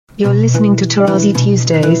You're listening to Tarazi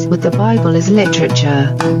Tuesdays with the Bible as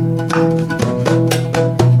Literature.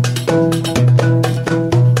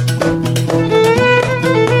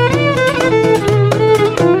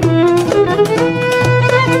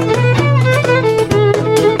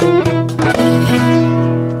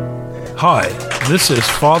 Hi, this is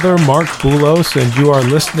Father Mark Boulos, and you are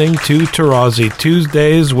listening to Tarazi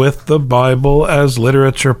Tuesdays with the Bible as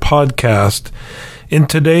Literature podcast. In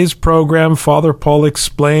today's program, Father Paul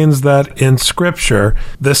explains that in Scripture,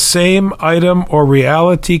 the same item or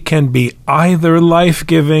reality can be either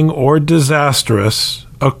life-giving or disastrous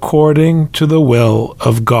according to the will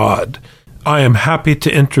of God. I am happy to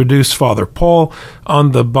introduce Father Paul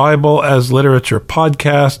on the Bible as Literature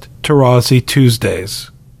podcast, Tarazi Tuesdays.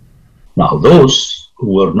 Now, those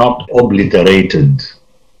who were not obliterated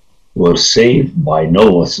were saved by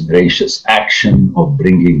Noah's gracious action of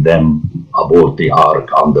bringing them aboard the ark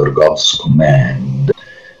under God's command.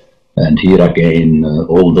 And here again,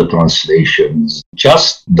 all the translations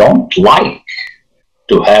just don't like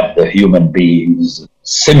to have the human beings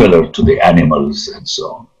similar to the animals and so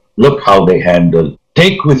on. Look how they handle.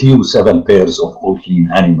 Take with you 7 pairs of all clean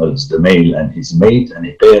animals, the male and his mate, and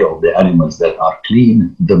a pair of the animals that are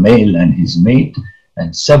clean, the male and his mate,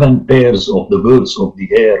 and 7 pairs of the birds of the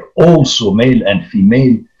air, also male and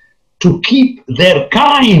female, to keep their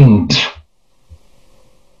kind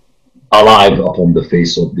alive upon the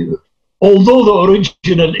face of the earth. Although the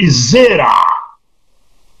original is zera,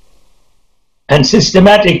 and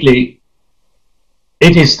systematically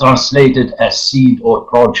it is translated as seed or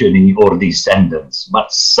progeny or descendants,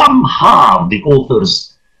 but somehow the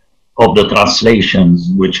authors of the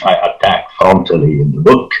translations, which I attack frontally in the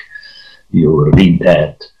book, you will read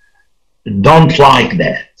that, don't like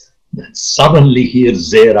that. That suddenly here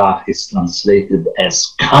zera is translated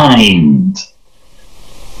as kind.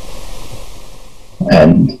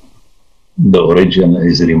 And the original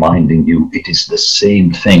is reminding you it is the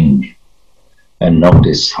same thing. And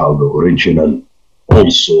notice how the original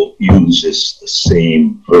also uses the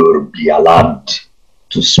same verb yalad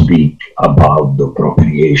to speak about the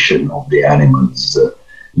procreation of the animals.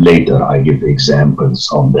 Later I give examples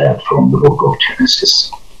on that from the book of Genesis.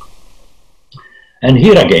 And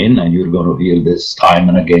here again, and you're going to hear this time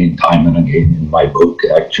and again in my book.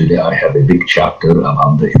 Actually, I have a big chapter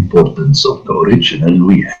about the importance of the original.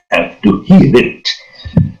 We have to hear it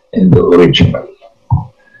in the original.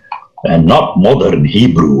 And not modern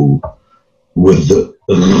Hebrew with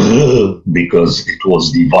the because it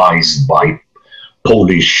was devised by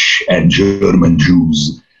Polish and German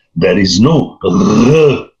Jews. There is no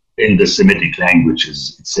in the Semitic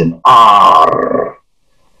languages. It's an R.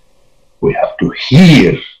 We have to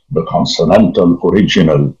hear the consonantal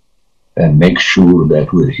original and make sure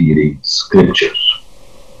that we're hearing Scripture.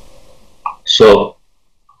 So,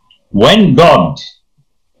 when God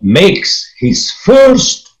makes his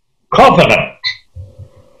first covenant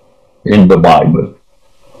in the Bible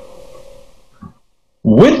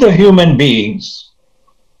with the human beings,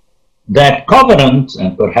 that covenant,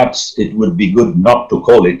 and perhaps it would be good not to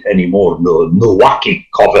call it anymore the Noachic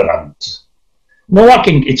covenant.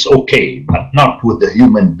 Noachic, it's okay, but not with the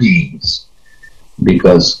human beings,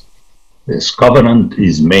 because this covenant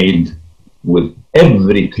is made with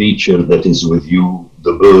every creature that is with you,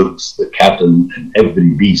 the birds, the cattle, and every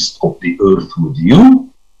beast of the earth with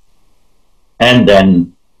you, and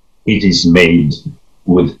then it is made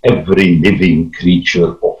with every living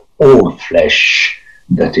creature of all flesh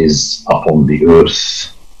that is upon the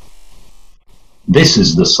earth. This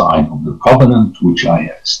is the sign of the covenant which I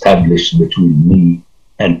have established between me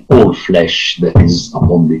and all flesh that is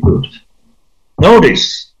upon the earth.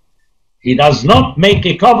 Notice, he does not make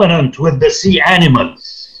a covenant with the sea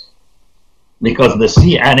animals, because the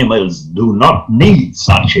sea animals do not need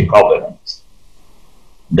such a covenant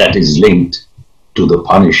that is linked to the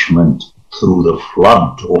punishment through the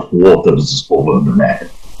flood of waters over the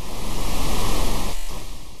land.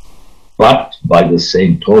 But by the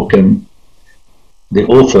same token, the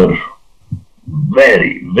author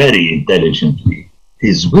very, very intelligently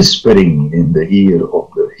is whispering in the ear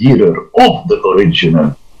of the hearer of the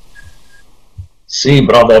original. See,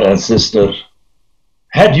 brother and sister,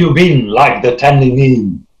 had you been like the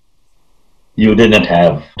Tanninim, you didn't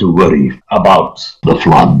have to worry about the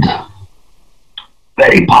flood.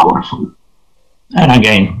 Very powerful. And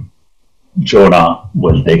again, Jonah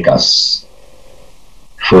will take us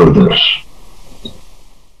further.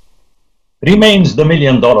 Remains the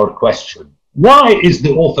million-dollar question. Why is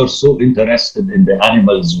the author so interested in the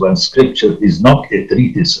animals when Scripture is not a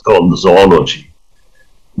treatise on zoology?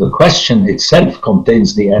 The question itself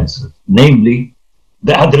contains the answer, namely,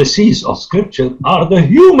 The addressees of Scripture are the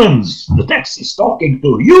humans. The text is talking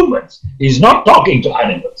to humans. He's not talking to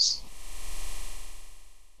animals.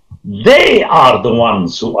 They are the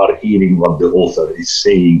ones who are hearing what the author is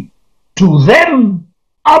saying to them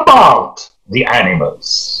about the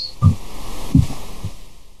animals.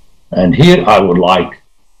 And here I would like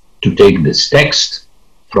to take this text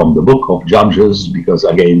from the book of Judges, because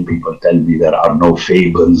again, people tell me there are no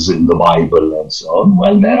fables in the Bible and so on.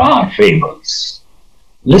 Well, there are fables.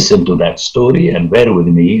 Listen to that story and bear with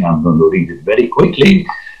me. I'm going to read it very quickly,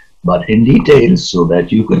 but in detail, so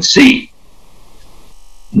that you can see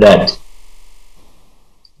that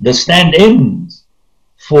the stand-ins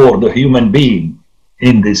for the human being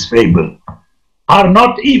in this fable are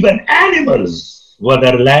not even animals,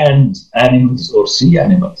 whether land animals or sea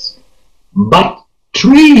animals, but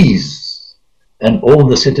trees. And all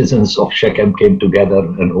the citizens of Shechem came together,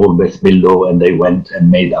 and all Beth Millo, and they went and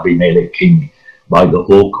made Abimelech king by the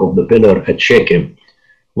oak of the pillar at Shechem.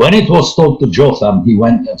 When it was told to Jotham, he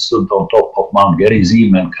went and stood on top of Mount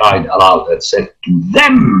Gerizim and cried aloud and said to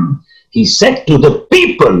them, he said to the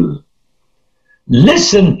people,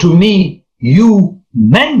 listen to me, you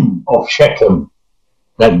men of Shechem,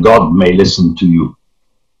 that God may listen to you.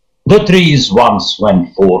 The trees once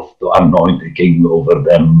went forth to anoint a king over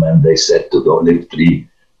them, and they said to the olive tree,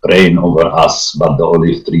 reign over us. But the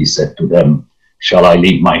olive tree said to them, shall I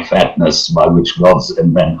leave my fatness, by which gods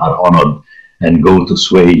and men are honored, and go to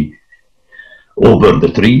sway over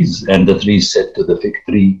the trees? And the trees said to the fig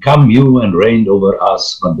tree, come you and reign over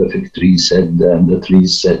us. But the fig tree said, and the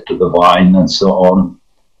trees said to the vine, and so on.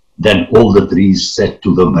 Then all the trees said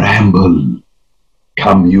to the bramble,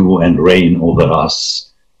 come you and reign over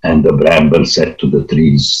us. And the bramble said to the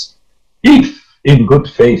trees, if in good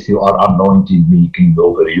faith you are anointing me king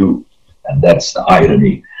over you, and that's the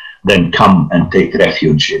irony, then come and take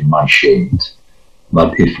refuge in my shade.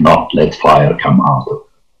 But if not, let fire come out of it.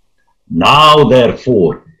 Now,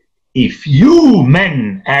 therefore, if you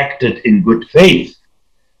men acted in good faith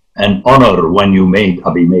and honor when you made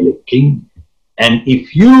Abimelech king, and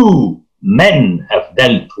if you men have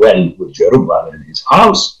dealt well with Jerubbaal and his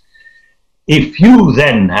house, if you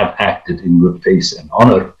then have acted in good faith and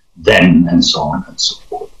honor, then, and so on and so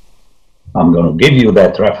forth. I'm going to give you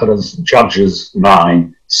that reference, Judges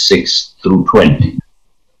 9, 6 through 20.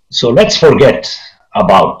 So let's forget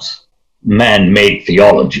about man-made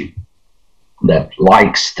theology that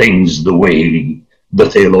likes things the way the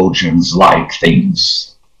theologians like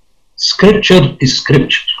things. Scripture is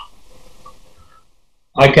Scripture.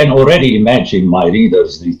 I can already imagine my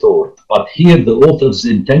reader's retort, but here the author's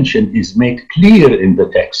intention is made clear in the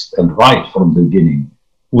text and right from the beginning.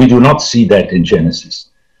 We do not see that in Genesis.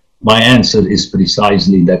 My answer is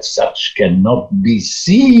precisely that such cannot be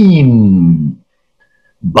seen,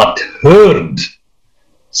 but heard,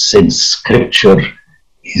 since Scripture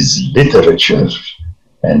is literature,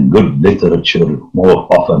 and good literature, more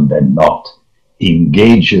often than not,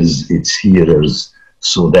 engages its hearers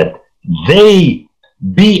so that they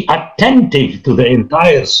be attentive to the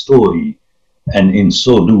entire story, and in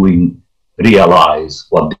so doing realize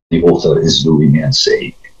what the author is doing and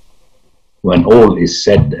saying. When all is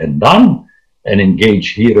said and done, an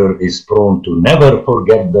engaged hearer is prone to never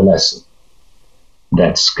forget the lesson.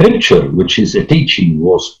 That Scripture, which is a teaching,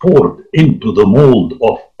 was poured into the mold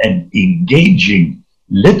of an engaging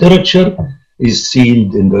literature, is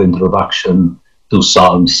sealed in the introduction to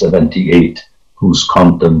Psalm 78, whose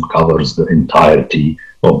content covers the entirety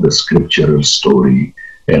of the scriptural story.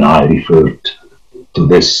 And I referred to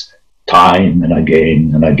this time and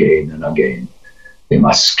again and again and again. A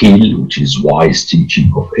maskil, which is wise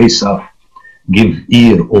teaching of Asaph. Give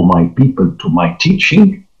ear, O my people, to my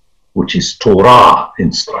teaching, which is Torah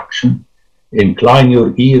instruction. Incline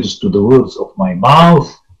your ears to the words of my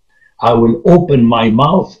mouth. I will open my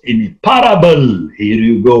mouth in a parable. Here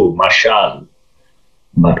you go, mashal.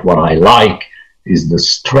 But what I like is the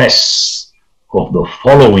stress of the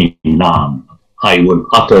following noun. I will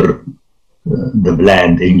utter the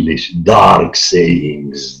bland English, dark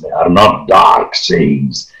sayings. They are not dark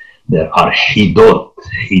sayings. There are hidot.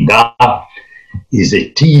 Hidah is a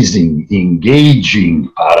teasing,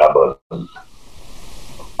 engaging parable.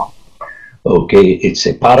 Okay, it's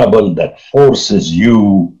a parable that forces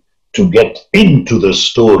you to get into the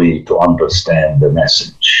story to understand the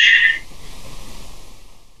message.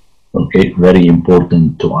 Okay, very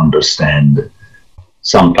important to understand.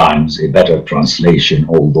 Sometimes a better translation,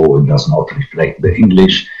 although it does not reflect the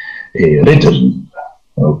English, a riddle.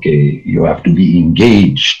 Okay, you have to be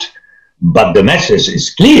engaged, but the message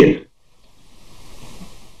is clear.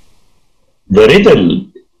 The riddle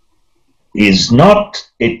is not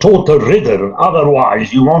a total riddle,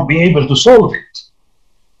 otherwise you won't be able to solve it.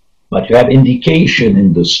 But you have indication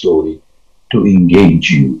in the story to engage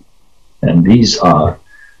you. And these are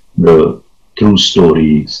the true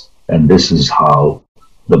stories, and this is how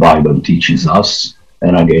the Bible teaches us.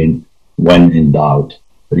 And again, when in doubt,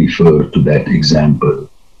 refer to that example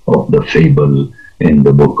of the fable in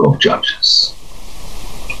the book of Judges.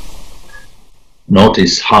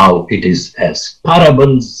 Notice how it is as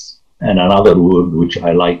parables, and another word which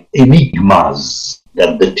I like, enigmas,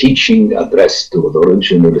 that the teaching addressed to the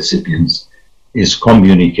original recipients is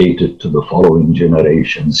communicated to the following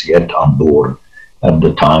generations yet unborn at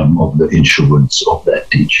the time of the issuance of that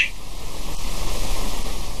teaching.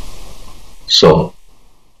 So,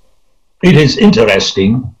 it is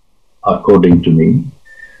interesting, according to me,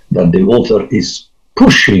 that the author is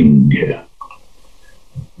pushing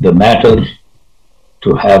the matter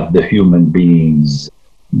to have the human beings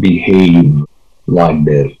behave like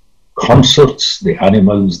their consorts, the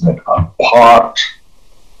animals that are part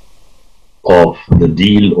of the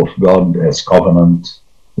deal of God as covenant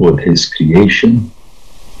with his creation.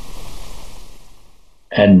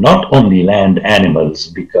 And not only land animals,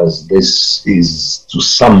 because this is to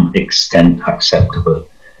some extent acceptable,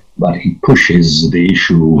 but he pushes the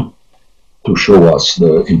issue to show us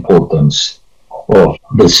the importance of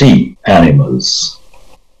the sea animals.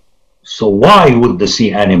 So why would the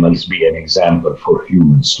sea animals be an example for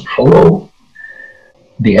humans to follow?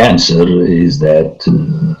 The answer is that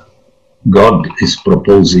God is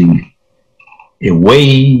proposing a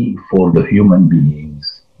way for the human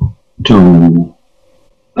beings to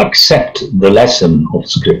accept the lesson of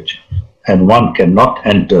Scripture. And one cannot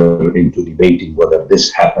enter into debating whether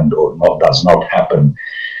this happened or not, does not happen,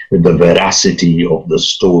 the veracity of the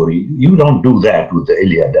story. You don't do that with the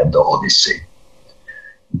Iliad and the Odyssey.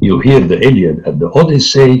 You hear the Iliad and the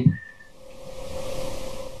Odyssey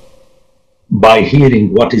by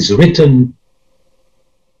hearing what is written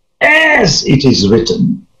as it is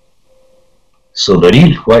written. So the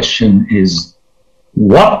real question is,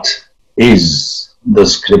 what is the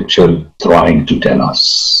Scripture trying to tell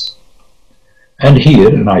us? And here,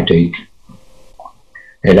 and I take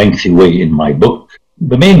a lengthy way in my book,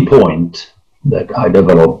 the main point that I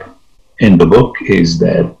develop in the book is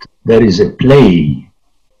that there is a play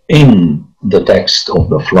in the text of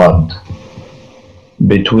the flood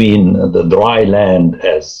between the dry land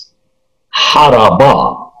as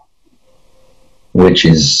ḥarabah, which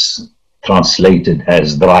is translated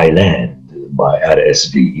as dry land by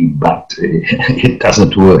RSV, but it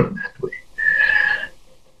doesn't work that way.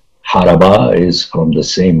 ḥarabah is from the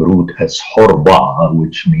same root as ḥorbah,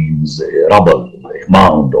 which means rubble, a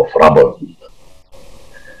mound of rubble.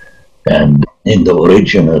 And in the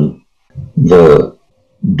original, the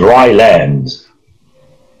dry land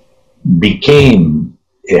became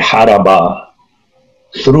a ḥarabah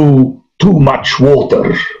through too much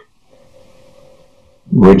water,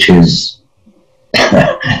 which is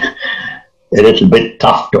a little bit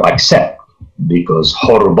tough to accept, because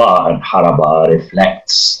ḥorbah and ḥarabah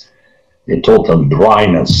reflects a total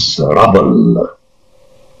dryness, rubble,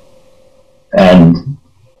 and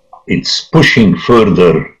it's pushing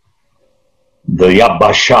further the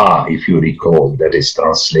yabbašah, if you recall, that is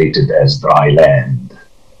translated as dry land.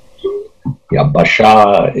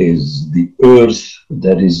 Yabbašah is the earth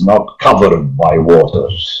that is not covered by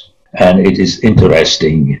waters. And it is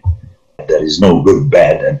interesting, there is no good,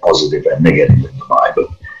 bad, and positive and negative in the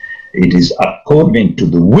Bible. It is according to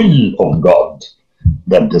the will of God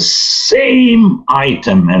that the same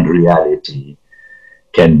item and reality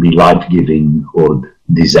can be life-giving or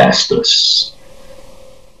disastrous.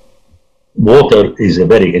 Water is a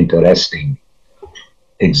very interesting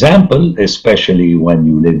example, especially when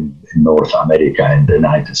you live in North America and the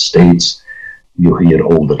United States. You hear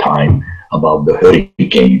all the time about the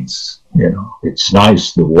hurricanes. You know, it's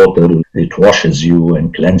nice, the water, it washes you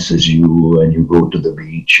and cleanses you, and you go to the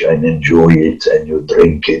beach and enjoy it and you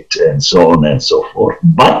drink it and so on and so forth.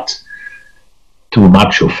 But too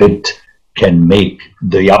much of it can make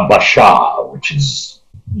the yabbašah, which is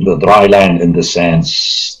the dry land, in the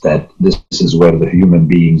sense that this is where the human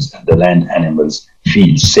beings and the land animals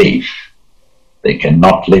feel safe. They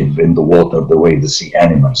cannot live in the water the way the sea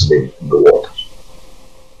animals live in the water.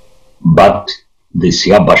 But this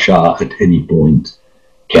yabbašah at any point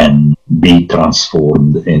can be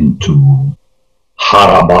transformed into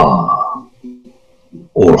ḥarabah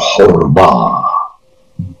or ḥorbah,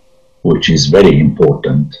 which is very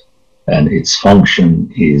important. And its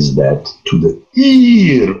function is that to the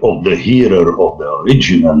ear of the hearer of the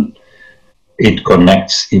original, it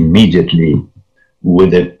connects immediately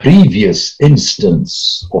with a previous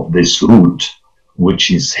instance of this root,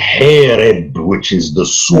 which is Hereb, which is the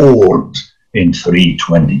sword in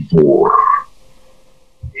 3:24.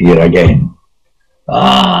 Here again.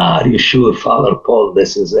 Are you sure, Father Paul,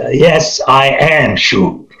 this is yes, I am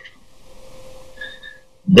sure.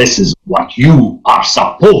 This is what you are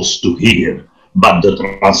supposed to hear, but the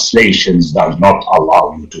translations does not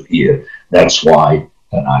allow you to hear. That's why,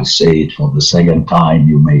 and I say it for the second time,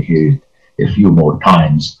 you may hear it a few more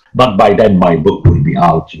times, but by then my book will be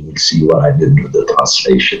out. You will see what I did with the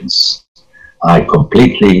translations. I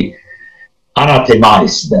completely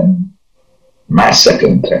anathemized them,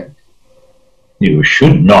 massacred them. You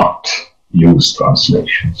should not use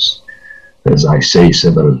translations. As I say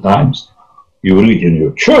several times, you read in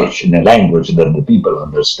your church in a language that the people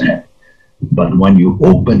understand. But when you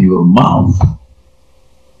open your mouth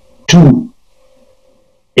to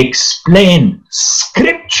explain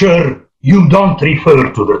scripture, you don't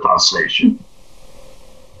refer to the translation.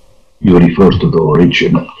 You refer to the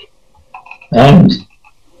original. And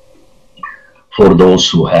for those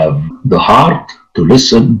who have the heart to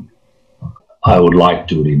listen, I would like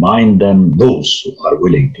to remind them, those who are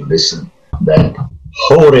willing to listen, that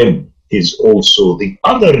Horeb is also the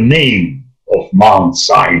other name of Mount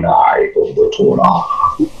Sinai of the Torah.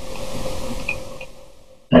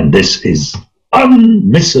 And this is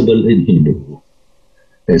unmissable in Hebrew,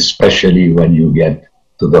 especially when you get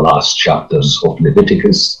to the last chapters of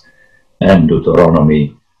Leviticus and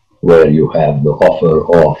Deuteronomy, where you have the offer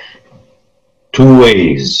of two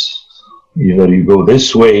ways. Either you go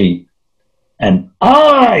this way, and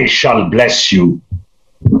I shall bless you,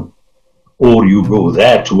 or you go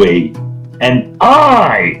that way, and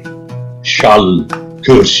I shall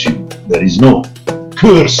curse you. There is no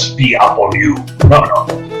curse be upon you. No.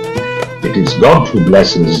 It is God who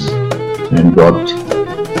blesses and God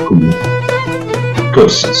who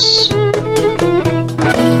curses.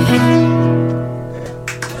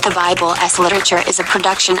 The Bible as Literature is a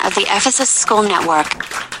production of the Ephesus School Network.